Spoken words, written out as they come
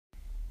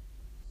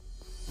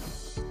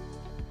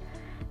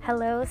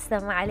Hello,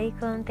 Assalamu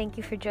alaikum. Thank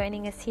you for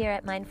joining us here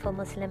at Mindful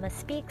Muslima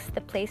Speaks,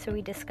 the place where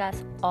we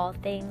discuss all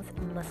things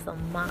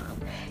Muslim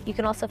mom. You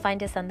can also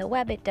find us on the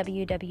web at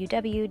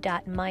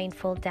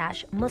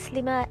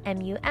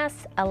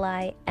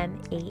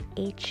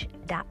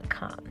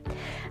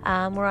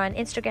www.mindful-muslimah.com. We're on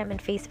Instagram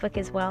and Facebook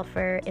as well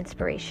for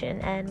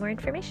inspiration and more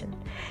information.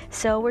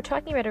 So we're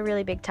talking about a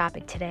really big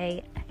topic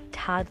today,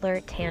 toddler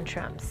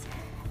tantrums.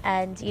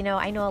 And,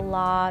 I know a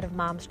lot of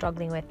moms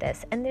struggling with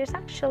this, and there's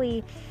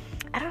actually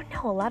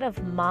a lot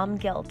of mom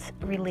guilt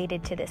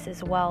related to this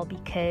as well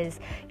because,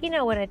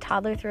 when a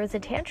toddler throws a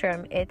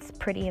tantrum, it's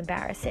pretty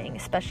embarrassing,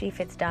 especially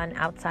if it's done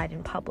outside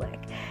in public.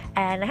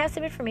 And I have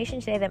some information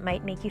today that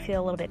might make you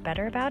feel a little bit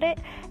better about it,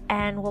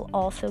 and will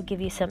also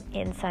give you some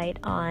insight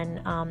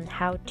on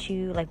how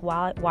to,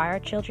 why our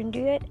children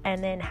do it,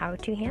 and then how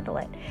to handle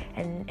it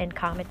and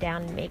calm it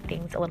down and make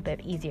things a little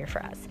bit easier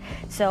for us.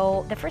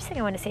 So the first thing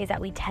I want to say is that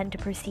we tend to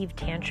perceive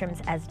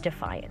tantrums as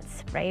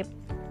defiance, right?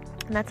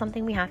 And that's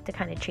something we have to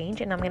kind of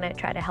change, and I'm going to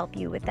try to help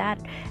you with that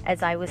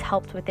as I was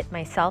helped with it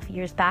myself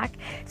years back.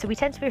 So we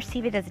tend to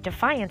perceive it as a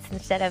defiance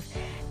instead of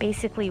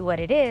basically what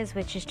it is,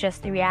 which is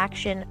just the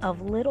reaction of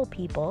little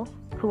people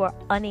who are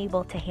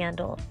unable to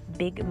handle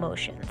big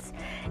emotions.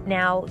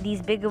 Now,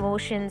 these big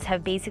emotions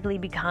have basically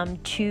become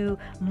too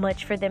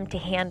much for them to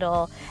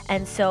handle,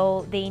 and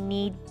so they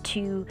need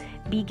to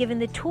be given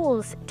the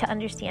tools to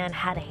understand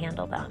how to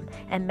handle them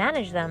and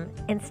manage them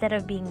instead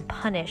of being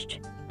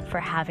punished for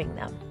having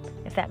them,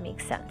 if that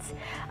makes sense.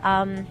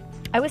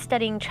 I was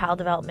studying child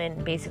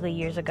development basically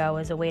years ago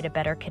as a way to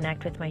better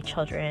connect with my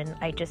children.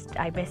 I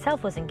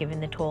myself wasn't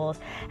given the tools,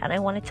 and I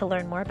wanted to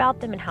learn more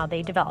about them and how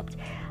they developed.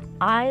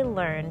 I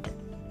learned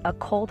a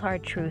cold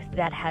hard truth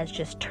that has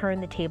just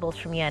turned the tables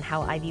for me on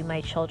how I view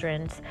my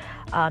children's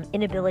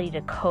inability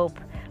to cope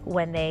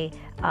when they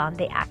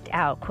act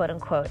out, quote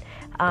unquote.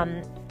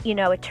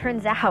 It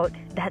turns out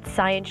that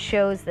science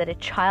shows that a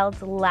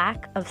child's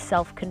lack of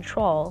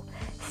self-control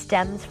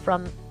stems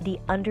from the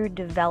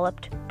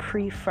underdeveloped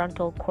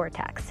prefrontal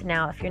cortex.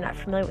 Now, if you're not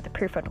familiar with the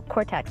prefrontal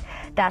cortex,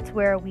 that's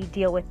where we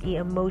deal with the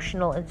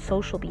emotional and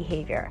social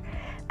behavior.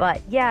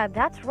 But yeah,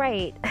 that's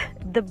right.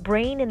 The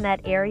brain in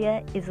that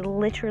area is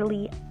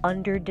literally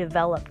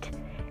underdeveloped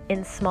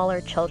in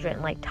smaller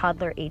children, like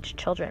toddler-age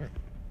children.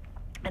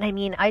 And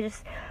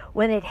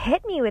when it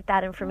hit me with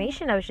that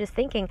information, I was just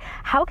thinking,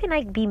 how can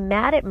I be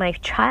mad at my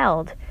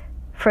child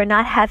for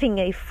not having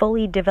a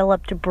fully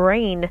developed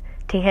brain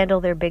to handle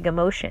their big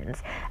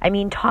emotions?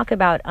 Talk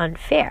about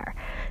unfair.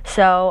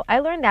 So I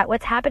learned that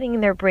what's happening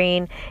in their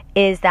brain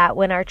is that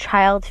when our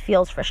child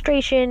feels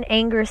frustration,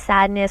 anger,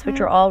 sadness, which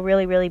are all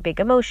really, really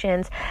big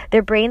emotions,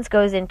 their brains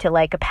goes into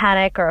like a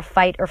panic or a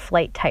fight or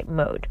flight type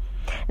mode.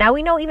 Now,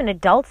 we know even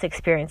adults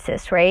experience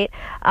this, right?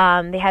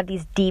 They have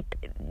these deep,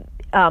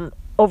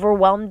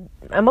 overwhelmed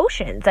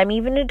emotions.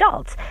 Even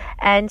adults.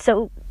 And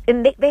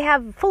they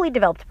have fully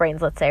developed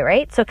brains, let's say,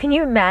 right? So can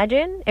you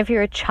imagine if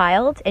you're a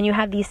child and you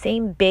have these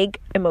same big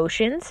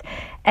emotions,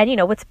 and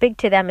what's big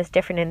to them is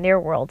different in their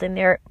world, in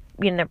their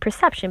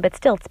perception, but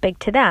still it's big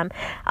to them.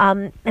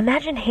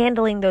 Imagine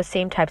handling those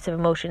same types of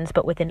emotions,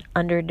 but with an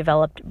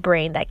underdeveloped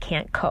brain that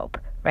can't cope,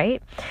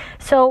 right?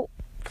 So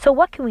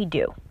what can we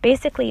do?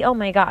 Basically, oh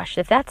my gosh,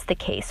 if that's the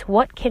case,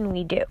 what can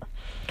we do?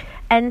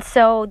 And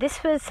so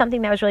this was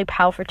something that was really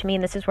powerful to me,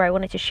 and this is where I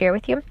wanted to share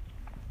with you.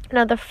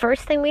 Now, the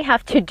first thing we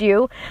have to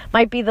do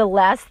might be the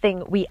last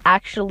thing we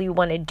actually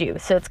want to do.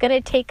 So it's going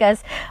to take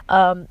us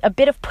a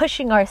bit of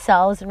pushing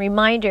ourselves and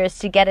reminders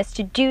to get us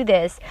to do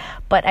this.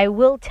 But I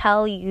will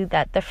tell you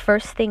that the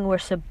first thing we're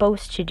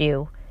supposed to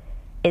do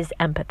is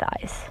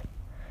empathize.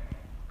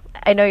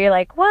 I know you're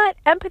like, what?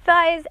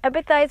 Empathize?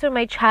 Empathize when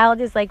my child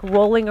is like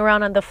rolling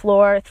around on the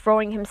floor,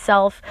 throwing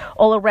himself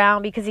all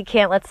around because he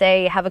can't, let's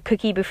say, have a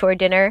cookie before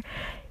dinner.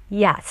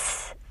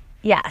 Yes,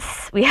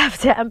 we have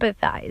to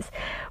empathize.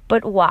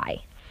 But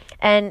why?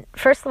 And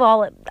first of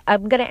all,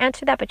 I'm going to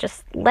answer that, but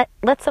just let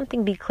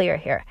something be clear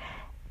here.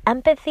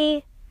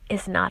 Empathy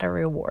is not a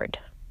reward.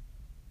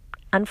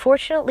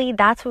 Unfortunately,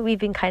 that's what we've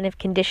been kind of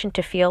conditioned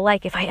to feel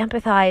like. If I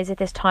empathize at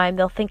this time,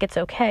 they'll think it's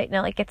okay.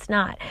 No, it's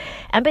not.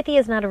 Empathy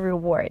is not a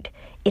reward.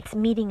 It's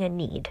meeting a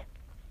need.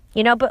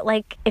 But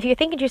if you're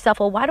thinking to yourself,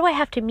 well, why do I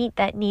have to meet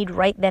that need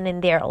right then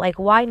and there?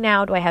 Why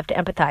now do I have to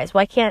empathize?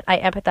 Why can't I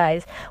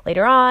empathize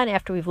later on,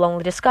 after we've long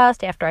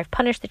discussed, after I've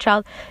punished the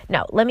child?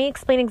 No, let me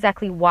explain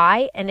exactly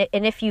why. And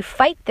if you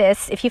fight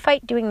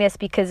doing this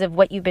because of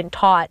what you've been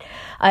taught,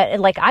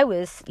 like I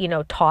was,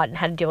 taught and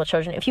how to deal with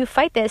children, if you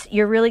fight this,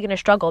 you're really going to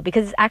struggle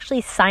because it's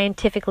actually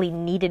scientifically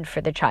needed for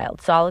the child.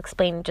 So I'll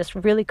explain just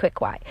really quick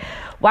why.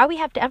 Why we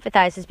have to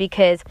empathize is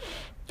because,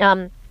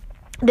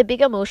 the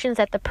big emotions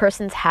that the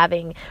person's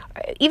having,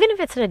 even if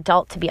it's an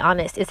adult, to be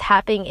honest, is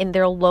happening in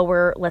their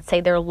lower, let's say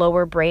their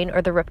lower brain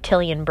or the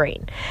reptilian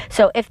brain.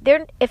 So if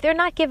they're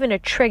not given a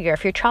trigger,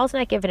 if your child's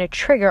not given a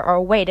trigger or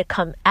a way to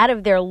come out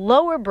of their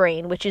lower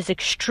brain, which is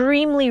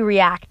extremely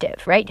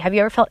reactive, right? Have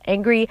you ever felt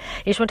angry?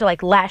 You just want to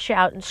like lash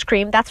out and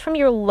scream? That's from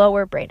your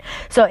lower brain.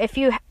 So if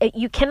you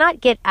cannot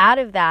get out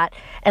of that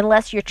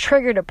unless you're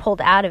triggered or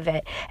pulled out of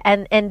it,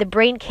 and the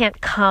brain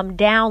can't calm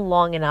down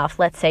long enough,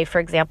 let's say, for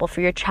example,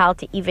 for your child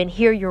to even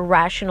hear your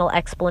rational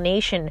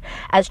explanation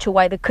as to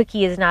why the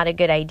cookie is not a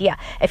good idea.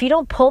 If you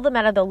don't pull them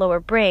out of the lower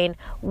brain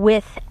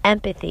with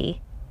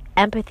empathy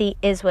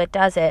is what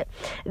does it,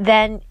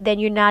 then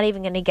you're not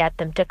even going to get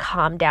them to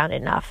calm down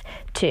enough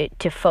to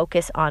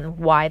focus on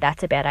why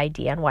that's a bad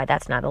idea and why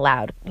that's not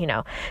allowed,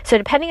 So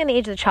depending on the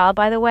age of the child,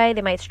 by the way,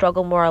 they might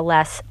struggle more or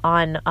less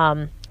on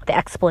the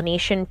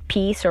explanation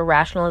piece or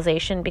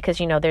rationalization, because,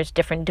 there's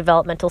different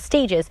developmental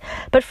stages.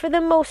 But for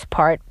the most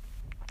part,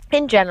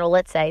 in general,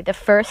 let's say the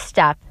first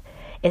step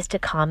is to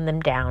calm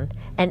them down,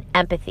 and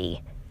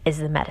empathy is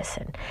the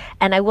medicine.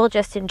 And I will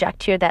just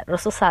inject here that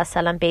Rasul Sallallahu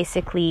Alaihi Wasallam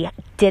basically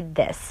did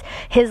this.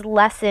 His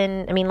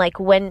lesson,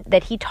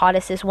 that he taught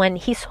us, is when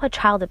he saw a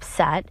child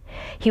upset,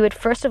 he would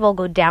first of all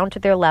go down to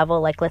their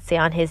level, like let's say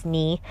on his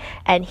knee,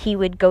 and he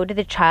would go to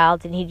the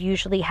child, and he'd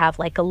usually have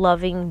like a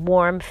loving,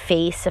 warm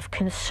face of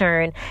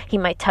concern. He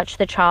might touch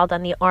the child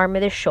on the arm or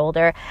the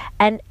shoulder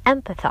and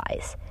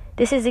empathize.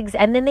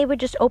 And then they would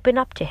just open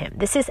up to him.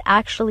 This is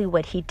actually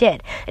what he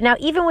did. And now,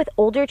 even with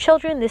older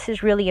children, this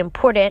is really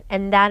important,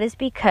 and that is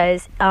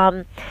because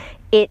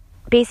it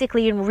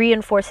basically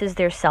reinforces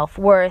their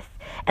self-worth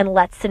and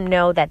lets them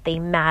know that they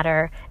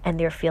matter and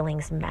their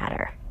feelings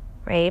matter,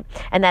 right?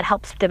 And that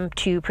helps them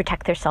to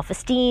protect their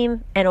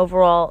self-esteem and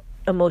overall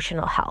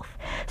emotional health.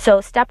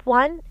 So step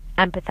one,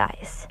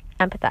 empathize.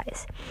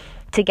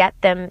 To get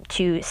them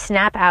to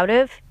snap out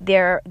of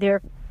their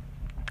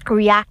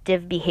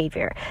reactive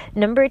behavior.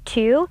 Number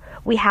two,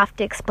 we have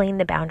to explain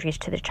the boundaries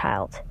to the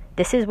child.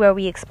 This is where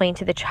we explain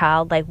to the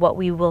child like what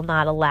we will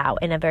not allow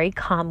in a very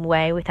calm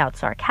way, without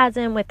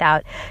sarcasm,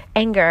 without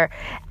anger.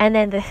 And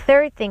then the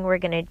third thing we're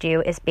going to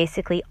do is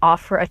basically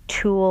offer a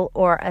tool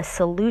or a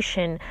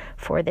solution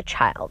for the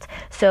child.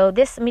 So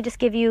let me just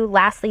give you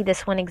lastly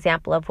this one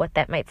example of what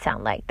that might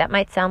sound like. That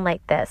might sound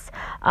like this.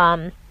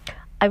 I'm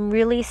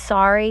really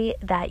sorry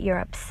that you're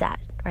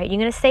upset. Right?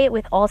 You're going to say it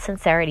with all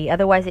sincerity,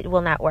 otherwise it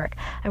will not work.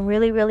 I'm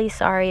really, really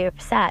sorry you're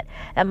upset.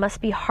 That must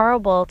be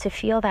horrible to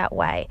feel that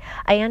way.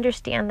 I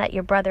understand that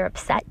your brother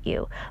upset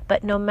you,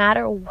 but no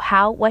matter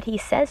what he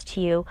says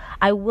to you,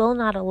 I will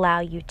not allow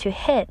you to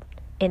hit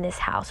in this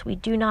house. We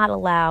do not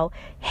allow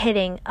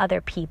hitting other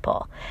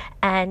people.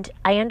 And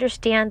I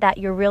understand that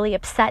you're really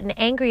upset and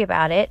angry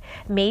about it.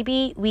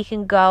 Maybe we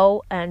can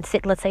go and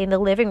sit, let's say, in the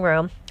living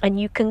room, and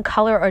you can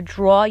color or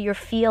draw your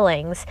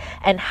feelings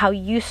and how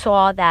you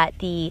saw that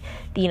the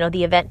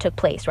event took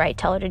place, right?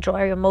 Tell her to draw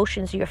your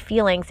emotions, your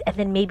feelings, and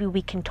then maybe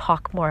we can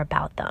talk more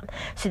about them.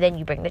 So then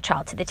you bring the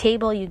child to the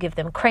table, you give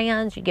them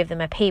crayons, you give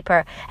them a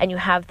paper, and you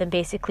have them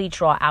basically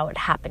draw out what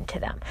happened to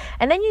them.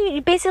 And then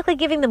you're basically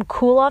giving them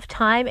cool off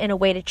time in a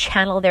way to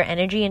channel their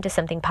energy into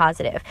something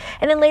positive.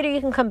 And then later you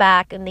can come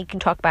back and they can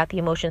talk about the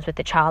emotions with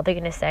the child. They're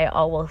going to say,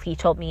 oh, well, he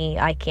told me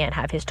I can't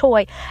have his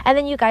toy. And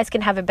then you guys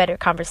can have a better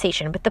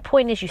conversation. But the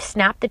point is, you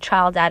snap the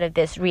child out of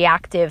this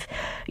reactive,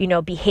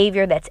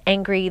 behavior that's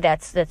angry,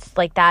 that's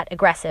like that,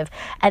 aggressive.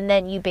 And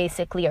then you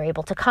basically are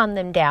able to calm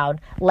them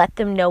down, let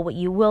them know what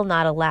you will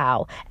not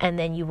allow, and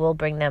then you will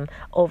bring them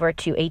over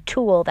to a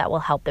tool that will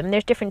help them.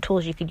 There's different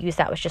tools you could use.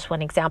 That was just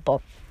one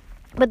example.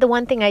 But the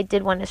one thing I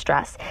did want to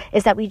stress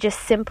is that we just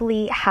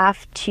simply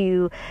have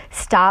to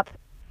stop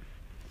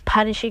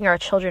punishing our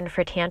children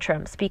for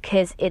tantrums,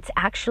 because it's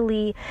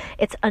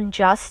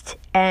unjust,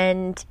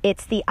 and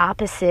it's the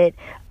opposite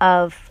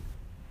of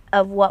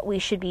what we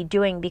should be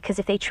doing. Because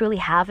if they truly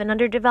have an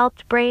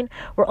underdeveloped brain,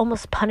 we're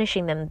almost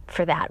punishing them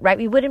for that, right?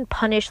 We wouldn't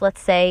punish, let's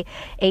say,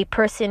 a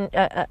person,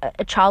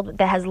 a child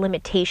that has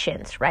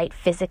limitations, right,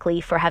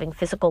 physically, for having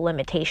physical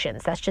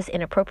limitations. That's just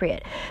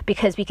inappropriate,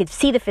 because we could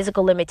see the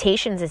physical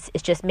limitations.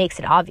 It just makes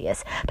it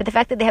obvious. But the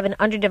fact that they have an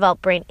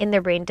underdeveloped brain in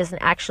their brain doesn't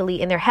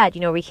actually, in their head,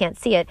 we can't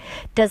see it,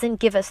 doesn't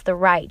give us the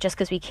right, just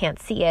because we can't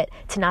see it,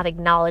 to not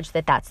acknowledge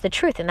that that's the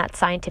truth, and that's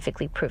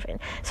scientifically proven.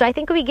 So I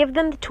think we give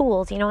them the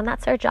tools, and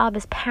that's our job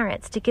as parents,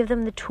 to give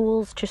them the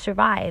tools to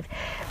survive.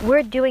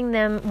 We're doing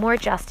them more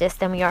justice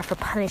than we are for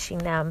punishing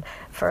them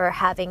for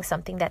having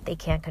something that they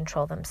can't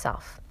control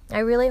themselves. I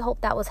really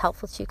hope that was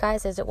helpful to you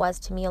guys, as it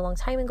was to me a long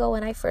time ago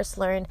when I first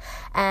learned.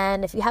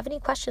 And if you have any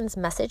questions,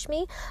 message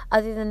me.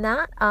 Other than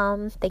that,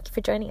 thank you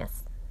for joining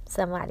us.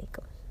 Assalamu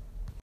alaikum.